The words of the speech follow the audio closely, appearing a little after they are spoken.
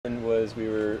was we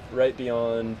were right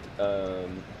beyond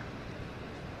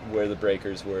where the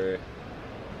breakers were,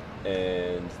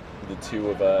 and the two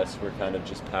of us were kind of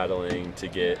just paddling to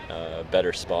get a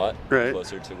better spot,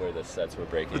 closer to where the sets were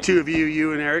breaking. The two of you,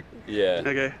 you and Eric? Yeah.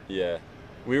 Okay. Yeah.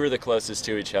 We were the closest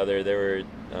to each other. There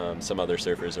were some other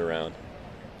surfers around,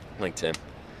 like Tim.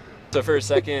 So for a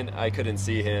second, I couldn't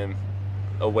see him.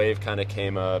 A wave kind of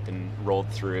came up and rolled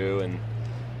through, and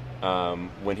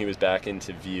when he was back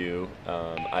into view,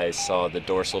 I saw the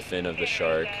dorsal fin of the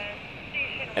shark,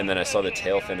 and then I saw the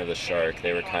tail fin of the shark.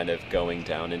 They were kind of going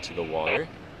down into the water.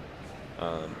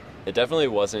 It definitely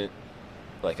wasn't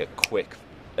like a quick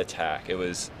attack. It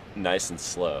was nice and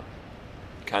slow,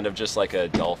 kind of just like a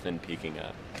dolphin peeking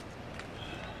up.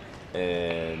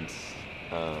 And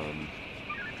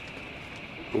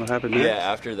what happened next? Yeah,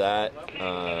 after that,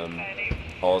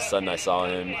 all of a sudden I saw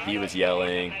him. He was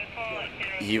yelling.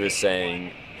 He was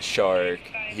saying shark.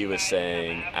 He was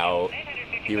saying out.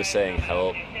 He was saying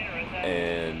help.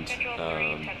 And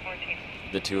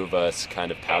the two of us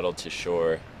kind of paddled to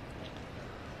shore.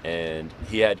 And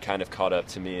he had kind of caught up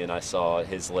to me, and I saw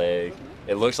his leg.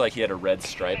 It looks like he had a red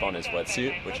stripe on his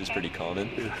wetsuit, which is pretty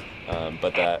common,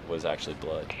 but that was actually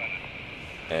blood.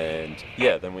 And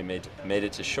yeah, then we made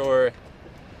it to shore,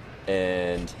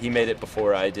 and he made it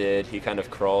before I did. He kind of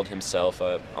crawled himself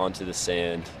up onto the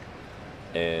sand,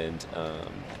 and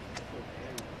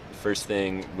first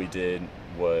thing we did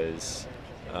was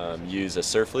use a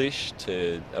surf leash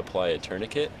to apply a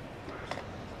tourniquet.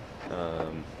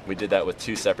 We did that with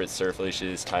two separate surf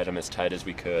leashes, tied them as tight as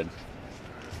we could.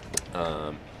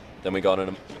 Then we got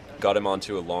him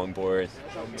onto a longboard.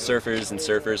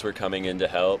 Surfers were coming in to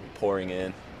help, pouring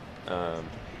in.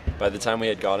 By the time we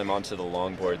had got him onto the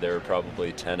longboard, there were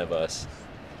probably 10 of us.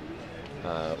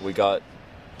 We got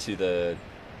to the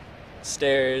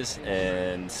stairs,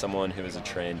 and someone who was a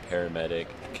trained paramedic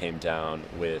came down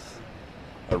with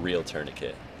a real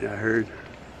tourniquet. Yeah, I heard.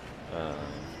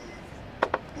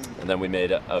 And then we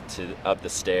made it up the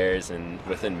stairs, and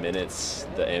within minutes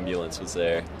the ambulance was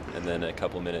there, and then a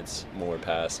couple minutes more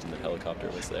passed and the helicopter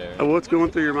was there. What's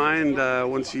going through your mind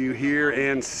once you hear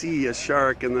and see a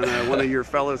shark, and then one of your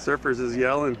fellow surfers is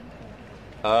yelling?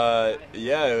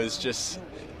 Yeah, it was just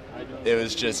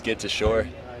get to shore.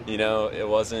 You know, there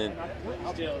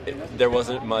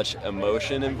wasn't much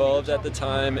emotion involved at the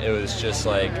time. It was just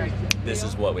like, this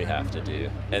is what we have to do.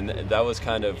 And that was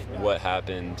kind of what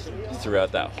happened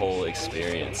throughout that whole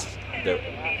experience.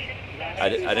 I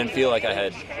didn't feel like I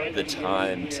had the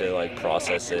time to like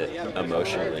process it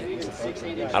emotionally.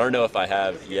 I don't know if I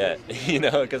have yet, you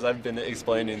know, because I've been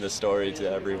explaining the story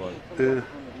to everyone. Yeah.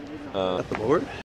 At the board?